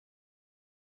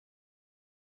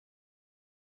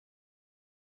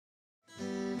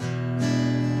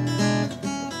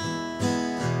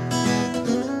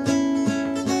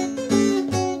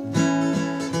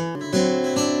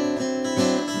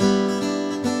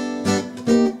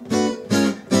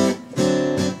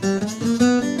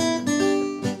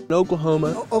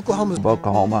Oklahoma. Oklahoma.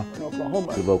 Oklahoma.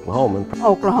 Oklahoma. Of Oklahoma.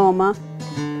 Oklahoma.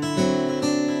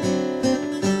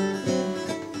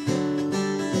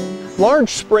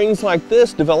 Large springs like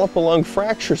this develop along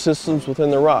fracture systems within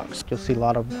the rocks. You'll see a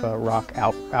lot of rock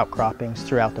outcroppings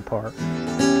throughout the park.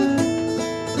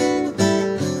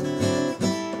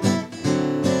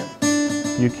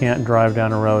 You can't drive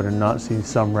down a road and not see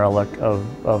some relic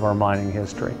of our mining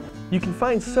history. You can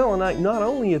find selenite not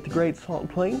only at the Great Salt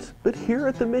Plains, but here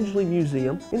at the Midgley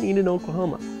Museum in Enid,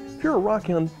 Oklahoma. If you're a rock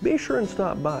hound, be sure and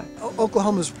stop by.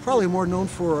 Oklahoma is probably more known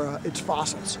for its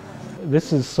fossils.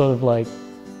 This is sort of like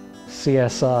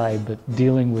CSI, but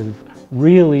dealing with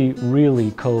really,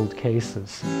 really cold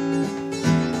cases.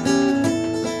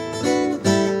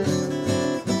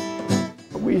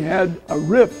 We had a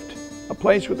rift, a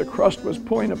place where the crust was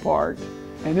pulling apart,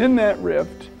 and in that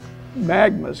rift,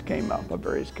 magmas came up of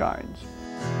various kinds.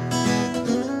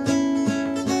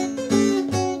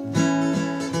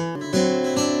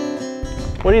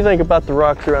 What do you think about the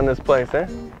rocks around this place, eh?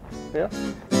 Yeah?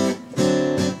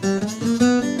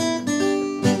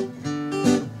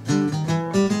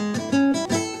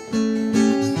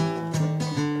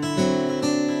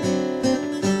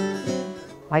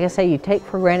 Like I say, you take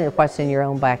for granted what's in your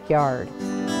own backyard.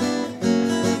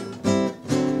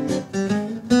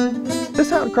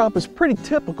 This outcrop is pretty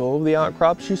typical of the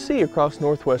outcrops you see across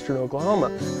northwestern Oklahoma.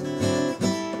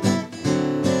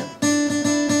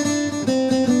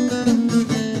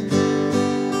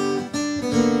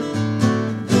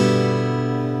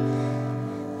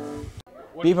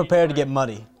 Be prepared to get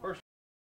muddy.